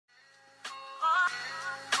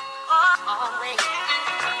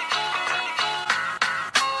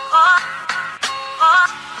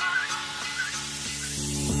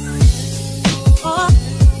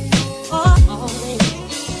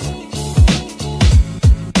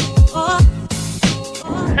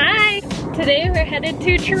Today we're headed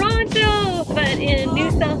to Toronto, but in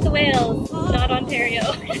New South Wales, not Ontario.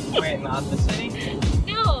 Wait, not the city?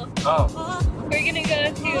 No. Oh. We're gonna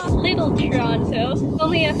go to Little Toronto. It's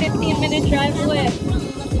only a 15-minute drive away.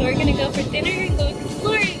 So we're gonna go for dinner and go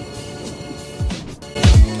exploring.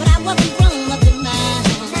 But I wasn't grown up in mind.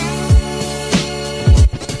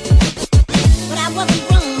 But I wasn't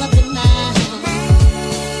grown up in mind.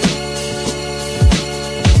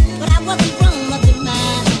 But I wasn't grown up in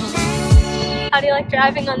mind. How do you like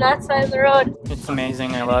driving on that side of the road? It's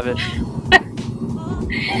amazing, I love it.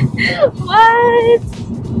 What?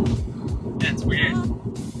 It's weird.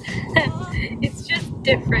 It's just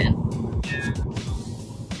different. Yeah.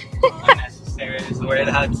 Unnecessary is the word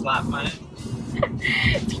I'd slap on it.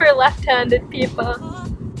 It's for left-handed people.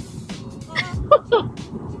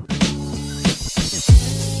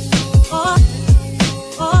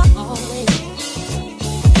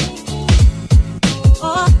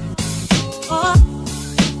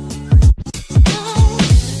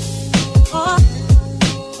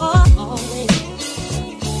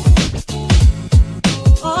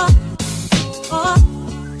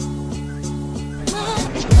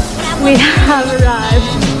 We have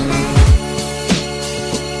arrived.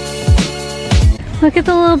 Look at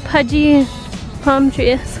the little pudgy palm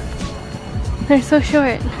trees. They're so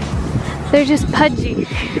short. They're just pudgy.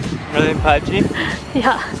 Really pudgy?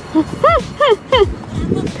 Yeah.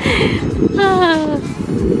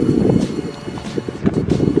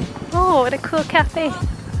 Oh, what a cool cafe.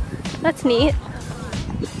 That's neat.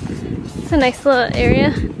 It's a nice little area.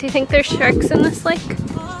 Do you think there's sharks in this lake?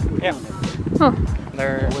 Yeah. Oh.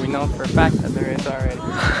 We know for a fact that there is already.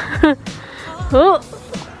 Oh.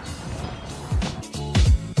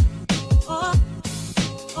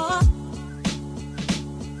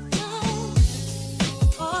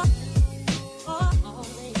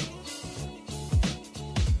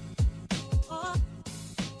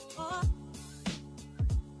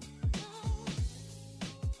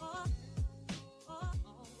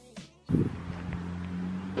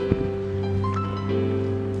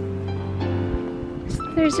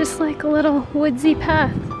 There's just like a little woodsy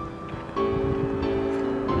path.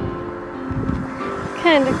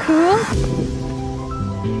 Kinda cool.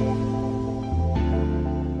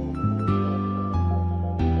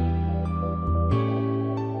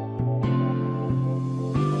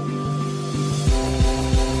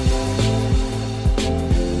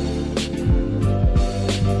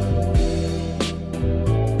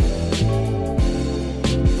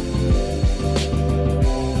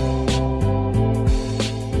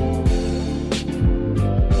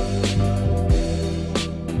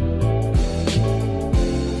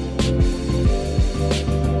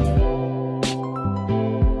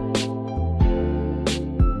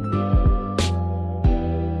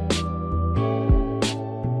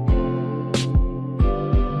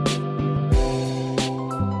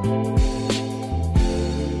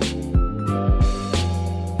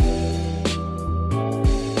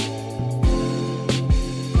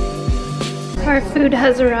 Our food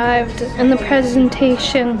has arrived and the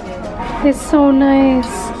presentation is so nice.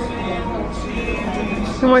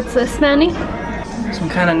 And what's this, Manny? Some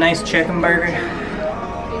kind of nice chicken burger.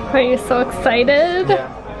 Are you so excited?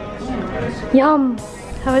 Yeah. Yum!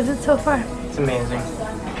 How is it so far? It's amazing.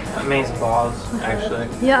 Amazing balls, actually.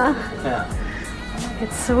 Yeah? Yeah.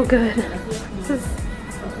 It's so good. This is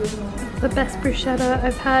the best bruschetta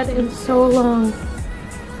I've had in so long.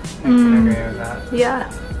 I can agree with that. Yeah.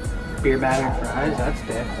 Beer battered fries, that's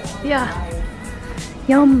dick. Yeah.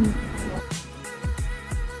 Yum.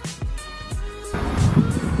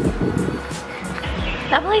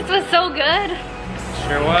 That place was so good.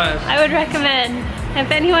 Sure was. I would recommend. If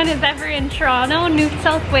anyone is ever in Toronto, New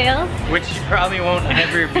South Wales. Which you probably won't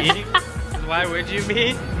ever be. Why would you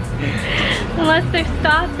be? Unless they're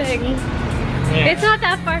stopping. Yeah. It's not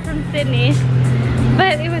that far from Sydney.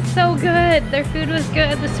 But it was so good. Their food was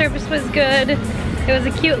good. The service was good. It was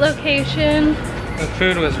a cute location. The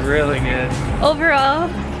food was really good. Overall,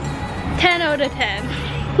 10 out of 10.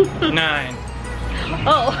 9.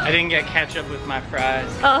 Oh. I didn't get ketchup with my fries.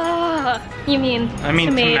 Oh, you mean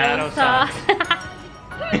tomato sauce.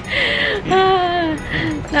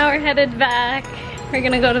 Now we're headed back. We're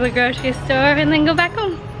gonna go to the grocery store and then go back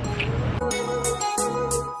home.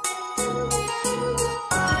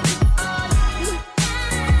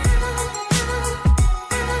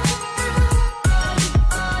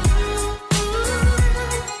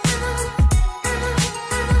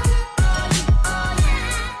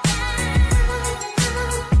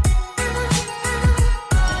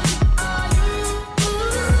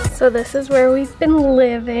 So this is where we've been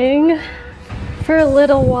living for a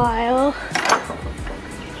little while.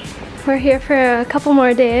 We're here for a couple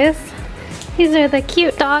more days. These are the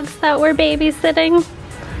cute dogs that we're babysitting.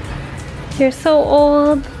 You're so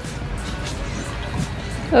old.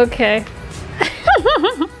 Okay.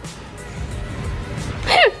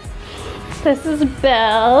 This is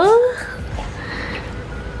Belle.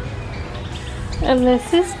 And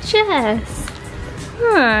this is Jess.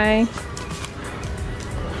 Hi.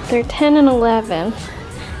 They're 10 and 11,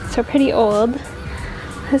 so pretty old.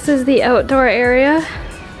 This is the outdoor area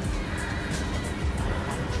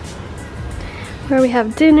where we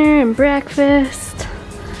have dinner and breakfast,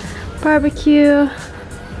 barbecue,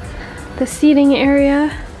 the seating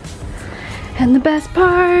area, and the best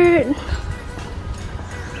part,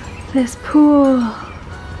 this pool.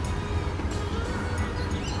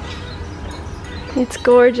 It's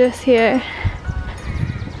gorgeous here.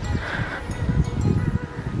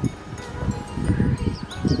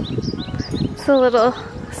 It's a little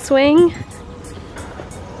swing.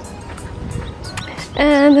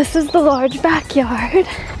 And this is the large backyard.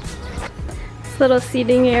 This little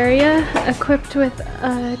seating area equipped with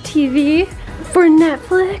a TV for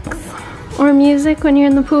Netflix or music when you're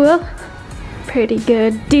in the pool. Pretty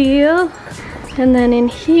good deal. And then in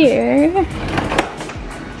here,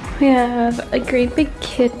 we have a great big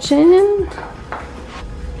kitchen.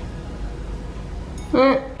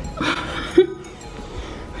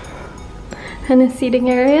 And a seating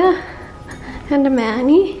area. And a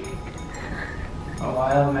Manny. A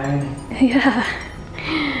wild man. Yeah.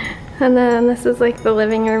 And then this is like the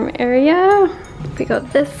living room area. If we go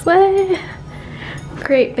this way,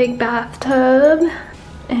 great big bathtub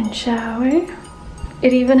and shower.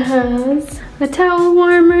 It even has a towel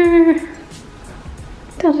warmer.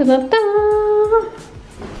 Da da da da.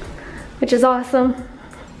 Which is awesome.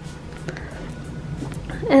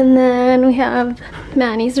 And then we have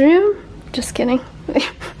Manny's room. Just kidding.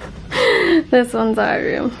 This one's our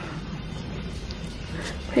room.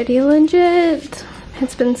 Pretty legit.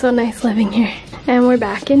 It's been so nice living here. And we're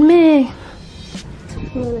back in May.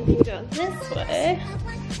 And then if you go this way,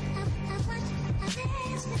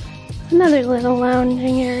 another little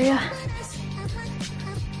lounging area.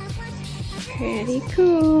 Pretty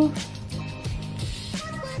cool.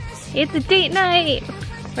 It's a date night.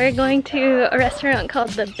 We're going to a restaurant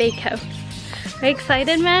called the Bakehouse. Are you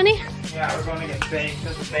excited, Manny? Yeah, we're going to get baked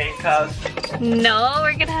at the bakehouse. No,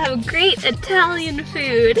 we're gonna have great Italian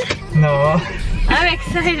food. No. I'm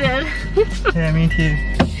excited. Yeah, me too.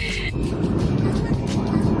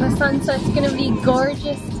 The sunset's gonna be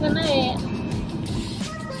gorgeous tonight.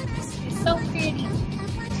 It's so pretty.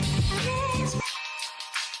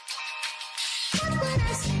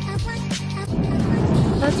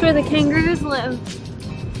 That's where the kangaroos live.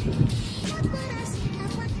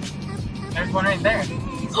 There's one right there.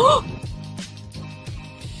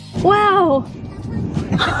 Wow!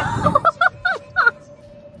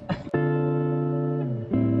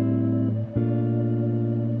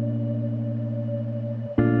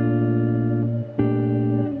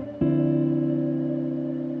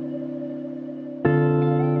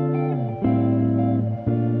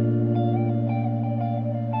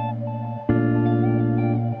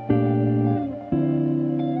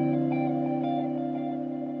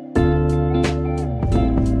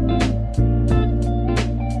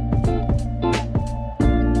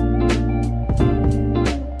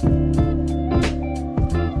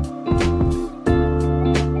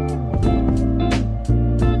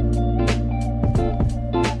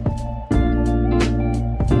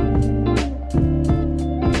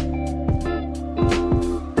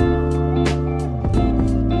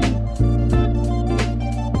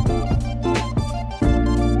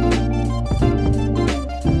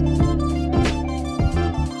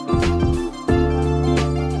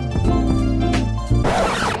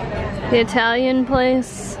 The Italian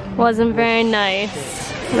place wasn't very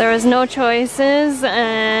nice. There was no choices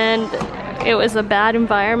and it was a bad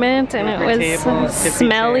environment and it was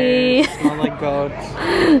smelly. Smelled like goats.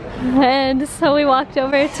 And so we walked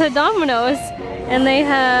over to Domino's and they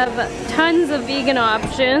have tons of vegan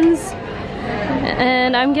options.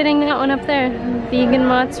 And I'm getting that one up there. Vegan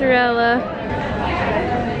mozzarella.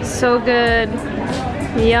 So good.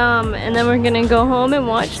 Yum. And then we're gonna go home and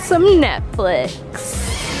watch some Netflix.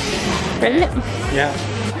 Right? Yeah.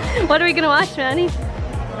 What are we gonna watch, Manny?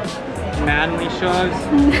 Manly shows.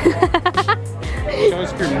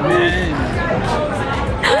 Shows for men.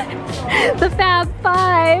 The Fab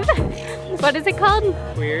Five. What is it called?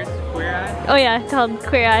 Queer Eye? Oh yeah, it's called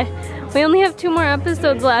Queer Eye. We only have 2 more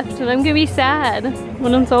episodes left and I'm gonna be sad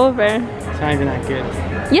when it's over. It's not even that good.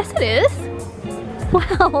 Yes it is.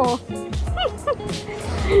 Wow.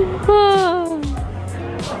 Oh.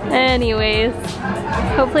 Anyways.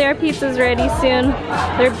 Hopefully our pizza's ready soon.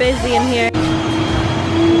 They're busy in here.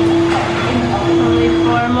 Only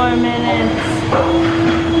 4 more minutes.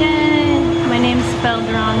 Yay! My name's spelled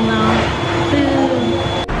wrong though. Boo.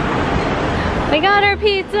 We got our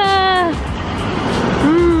pizza!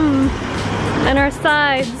 Mmm. And our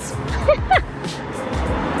sides.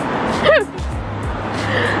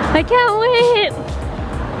 I can't wait!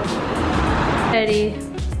 Ready.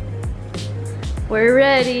 We're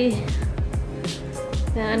ready.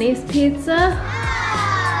 Danny's pizza.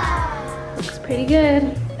 Looks pretty good.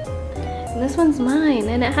 And this one's mine,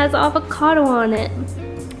 and it has avocado on it.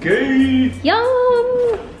 Okay.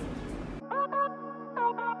 Yum!